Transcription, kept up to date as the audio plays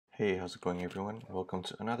Hey, how's it going everyone? Welcome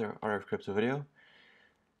to another Art of Crypto video.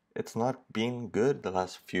 It's not been good the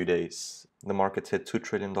last few days. The markets hit $2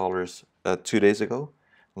 trillion 2 days ago.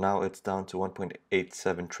 Now it's down to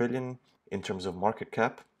 1.87 trillion in terms of market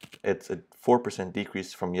cap. It's a 4%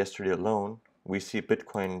 decrease from yesterday alone. We see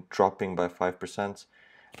Bitcoin dropping by 5%.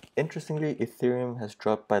 Interestingly, Ethereum has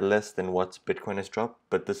dropped by less than what Bitcoin has dropped,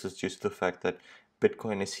 but this is due to the fact that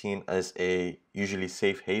Bitcoin is seen as a usually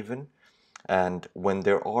safe haven. And when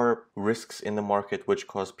there are risks in the market which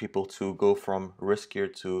cause people to go from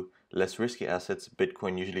riskier to less risky assets,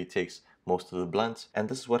 Bitcoin usually takes most of the blunt. And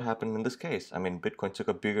this is what happened in this case. I mean, Bitcoin took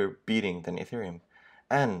a bigger beating than Ethereum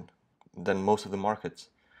and than most of the markets.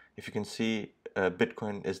 If you can see,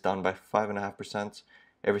 Bitcoin is down by 5.5%,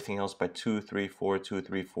 everything else by 2, 3, 4, 2,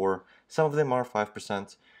 3, 4. Some of them are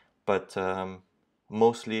 5%, but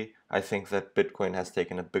mostly, I think that Bitcoin has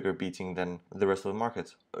taken a bigger beating than the rest of the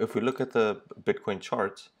market. If we look at the Bitcoin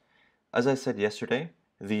chart, as I said yesterday,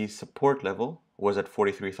 the support level was at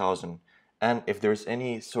 43,000. And if there's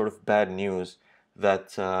any sort of bad news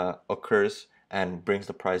that occurs and brings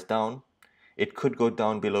the price down, it could go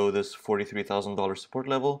down below this $43,000 support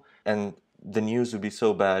level. And the news would be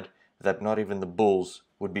so bad that not even the bulls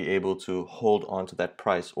would be able to hold on to that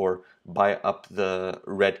price or buy up the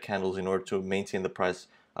red candles in order to maintain the price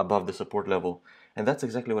above the support level. And that's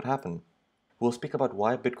exactly what happened. We'll speak about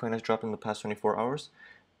why Bitcoin has dropped in the past 24 hours,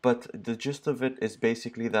 but the gist of it is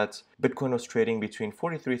basically that Bitcoin was trading between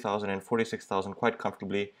 43,000 and 46,000 quite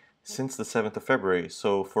comfortably since the 7th of February.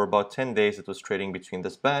 So for about 10 days it was trading between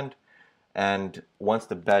this band, and once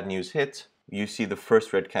the bad news hit, you see the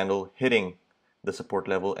first red candle hitting the support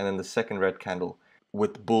level and then the second red candle.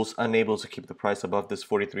 With bulls unable to keep the price above this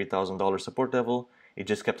 $43,000 support level, it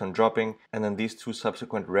just kept on dropping, and then these two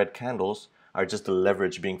subsequent red candles are just the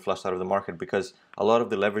leverage being flushed out of the market, because a lot of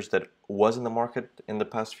the leverage that was in the market in the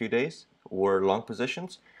past few days were long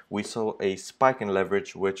positions. We saw a spike in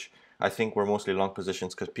leverage, which I think were mostly long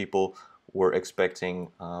positions because people were expecting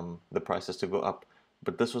the prices to go up.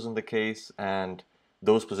 But this wasn't the case, and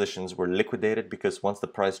those positions were liquidated because once the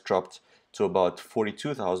price dropped to about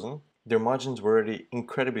 42,000, their margins were already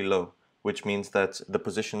incredibly low, which means that the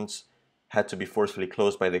positions had to be forcefully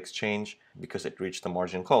closed by the exchange because it reached the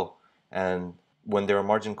margin call. And when there are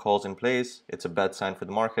margin calls in place, it's a bad sign for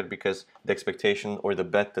the market because the expectation or the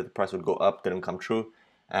bet that the price would go up didn't come true,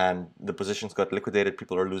 and the positions got liquidated.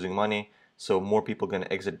 People are losing money, so more people are going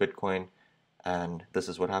to exit Bitcoin, and this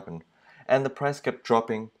is what happened. And the price kept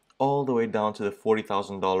dropping all the way down to the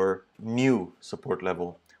 $40,000 new support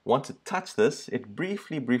level. Once it touched this, it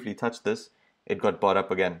briefly touched this, it got bought up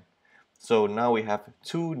again. So now we have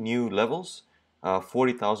two new levels,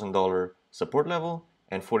 $40,000 support level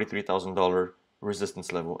and $43,000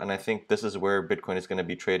 resistance level. And I think this is where Bitcoin is going to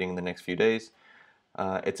be trading in the next few days.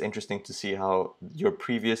 It's interesting to see how your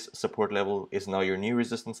previous support level is now your new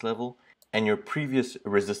resistance level, and your previous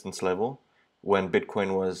resistance level when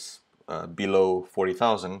Bitcoin was below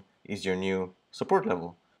 40,000 is your new support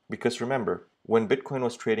level. Because remember, when Bitcoin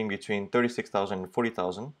was trading between 36,000 and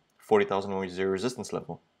 40,000, 40,000 was your resistance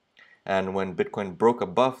level. And when Bitcoin broke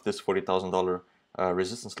above this $40,000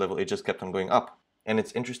 resistance level, it just kept on going up. And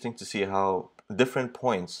it's interesting to see how different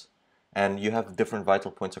points, and you have different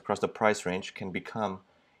vital points across the price range, can become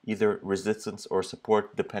either resistance or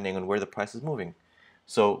support depending on where the price is moving.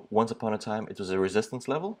 So once upon a time, it was a resistance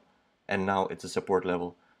level, and now it's a support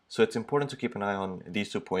level. So it's important to keep an eye on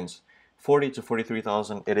these 2 points. 40 to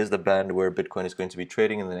 43,000, it is the band where Bitcoin is going to be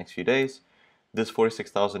trading in the next few days. This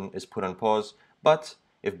 46,000 is put on pause, but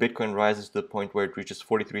if Bitcoin rises to the point where it reaches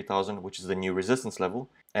 43,000, which is the new resistance level,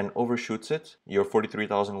 and overshoots it, your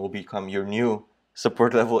 43,000 will become your new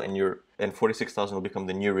support level, and 46,000 will become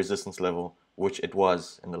the new resistance level, which it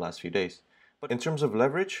was in the last few days. But in terms of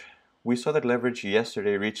leverage, we saw that leverage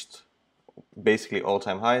yesterday reached basically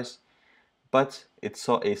all-time highs, but it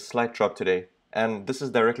saw a slight drop today. And this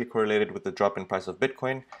is directly correlated with the drop in price of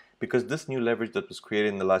Bitcoin, because this new leverage that was created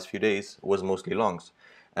in the last few days was mostly longs.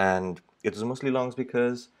 And it was mostly longs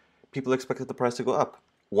because people expected the price to go up.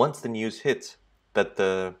 Once the news hit that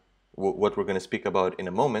what we're going to speak about in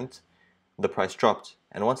a moment, the price dropped.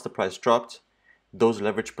 And once the price dropped, those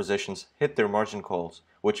leverage positions hit their margin calls,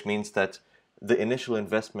 which means that the initial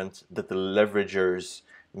investment that the leveragers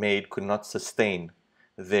made could not sustain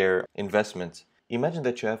their investment. Imagine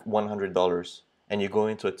that you have $100 and you go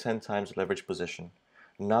into a 10 times leverage position.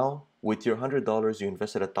 Now, with your $100, you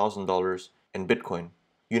invested $1,000 in Bitcoin.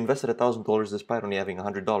 You invested $1,000 despite only having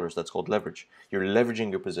 $100. That's called leverage. You're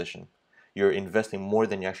leveraging your position. You're investing more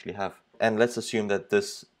than you actually have. And let's assume that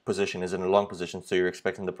this position is in a long position, so you're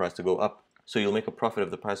expecting the price to go up. So you'll make a profit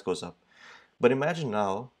if the price goes up. But imagine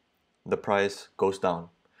now the price goes down.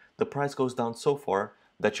 The price goes down so far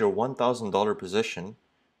that your $1,000 position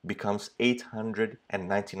becomes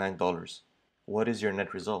 $899. What is your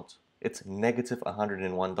net result? It's negative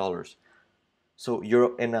 $101. So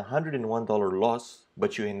you're in a $101 loss,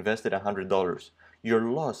 but you invested $100. Your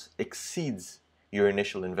loss exceeds your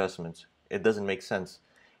initial investment. It doesn't make sense.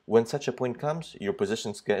 When such a point comes, your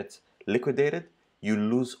positions get liquidated, you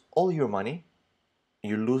lose all your money,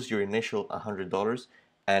 you lose your initial $100,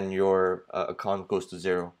 and your account goes to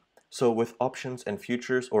zero. So with options and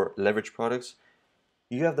futures or leverage products,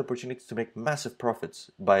 you have the opportunity to make massive profits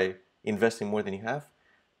by investing more than you have,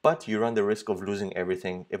 but you run the risk of losing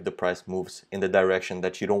everything if the price moves in the direction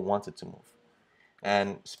that you don't want it to move.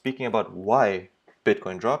 And speaking about why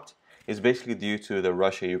Bitcoin dropped, is basically due to the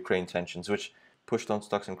Russia-Ukraine tensions, which pushed down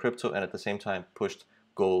stocks and crypto and at the same time pushed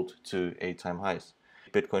gold to 8-time highs.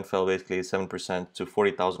 Bitcoin fell basically 7% to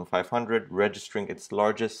 40,500, registering its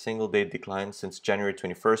largest single-day decline since January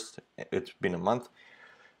 21st. It's been a month,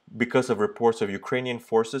 because of reports of Ukrainian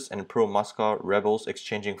forces and pro-Moscow rebels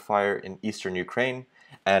exchanging fire in eastern Ukraine.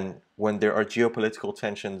 And when there are geopolitical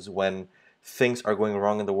tensions, when things are going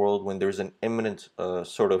wrong in the world, when there's an imminent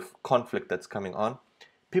sort of conflict that's coming on,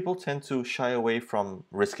 people tend to shy away from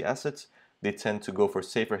risky assets. They tend to go for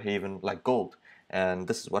safer haven like gold. And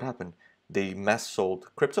this is what happened. They mass sold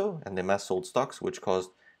crypto and they mass sold stocks, which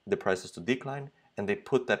caused the prices to decline. And they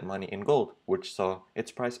put that money in gold, which saw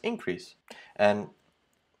its price increase. And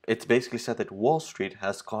it's basically said that Wall Street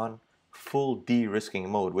has gone full de-risking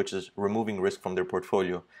mode, which is removing risk from their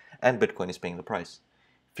portfolio, and Bitcoin is paying the price.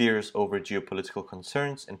 Fears over geopolitical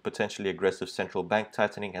concerns and potentially aggressive central bank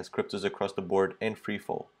tightening has cryptos across the board in free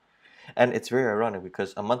fall. And it's very ironic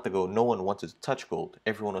because a month ago, no one wanted to touch gold.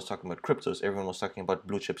 Everyone was talking about cryptos. Everyone was talking about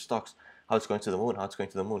blue chip stocks, how it's going to the moon, how it's going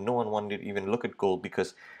to the moon. No one wanted to even look at gold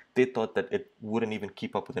because they thought that it wouldn't even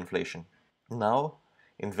keep up with inflation. Now,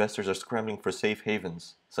 investors are scrambling for safe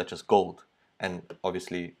havens such as gold and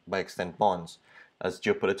obviously by extent bonds as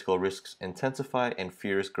geopolitical risks intensify and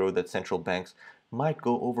fears grow that central banks might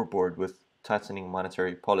go overboard with tightening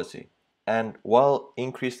monetary policy. And while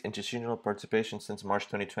increased institutional participation since March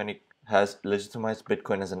 2020 has legitimized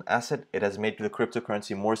Bitcoin as an asset, it has made the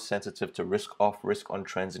cryptocurrency more sensitive to risk off, risk on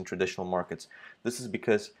trends in traditional markets. This is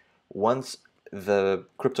because once the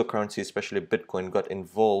cryptocurrency, especially Bitcoin, got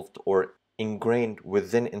involved or ingrained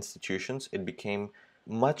within institutions, it became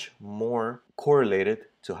much more correlated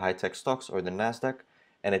to high-tech stocks or the Nasdaq,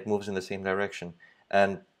 and it moves in the same direction.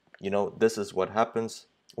 And this is what happens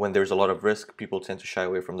when there's a lot of risk. People tend to shy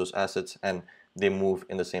away from those assets and they move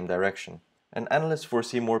in the same direction. And analysts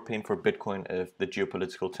foresee more pain for Bitcoin if the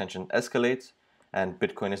geopolitical tension escalates. And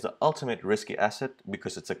Bitcoin is the ultimate risky asset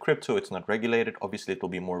because it's a crypto, it's not regulated. Obviously, it will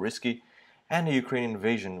be more risky. And a Ukrainian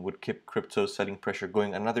invasion would keep crypto selling pressure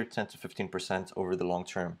going another 10 to 15% over the long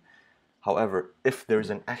term. However, if there is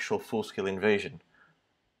an actual full-scale invasion,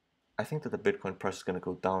 I think that the Bitcoin price is going to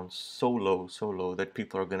go down so low that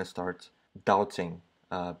people are going to start doubting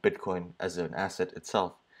Bitcoin as an asset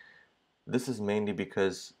itself. This is mainly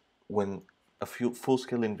because when a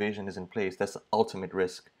full-scale invasion is in place, that's the ultimate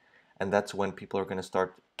risk. And that's when people are going to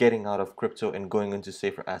start getting out of crypto and going into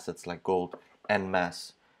safer assets like gold en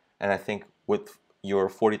masse. And I think with your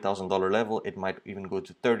 $40,000 level, it might even go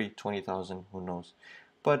to 30, 20,000, who knows.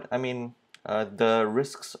 But I mean, the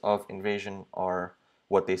risks of invasion are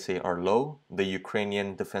what they say are low. The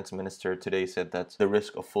Ukrainian defense minister today said that the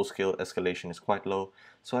risk of full-scale escalation is quite low.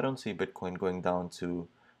 So I don't see Bitcoin going down to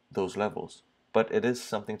those levels. But it is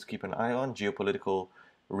something to keep an eye on. Geopolitical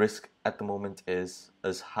risk at the moment is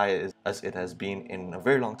as high as it has been in a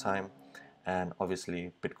very long time. And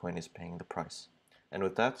obviously, Bitcoin is paying the price. And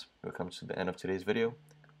with that, we come to the end of today's video.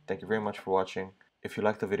 Thank you very much for watching. If you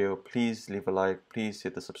liked the video, please leave a like, please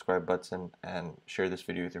hit the subscribe button, and share this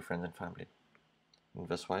video with your friends and family.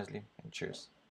 Invest wisely, and cheers.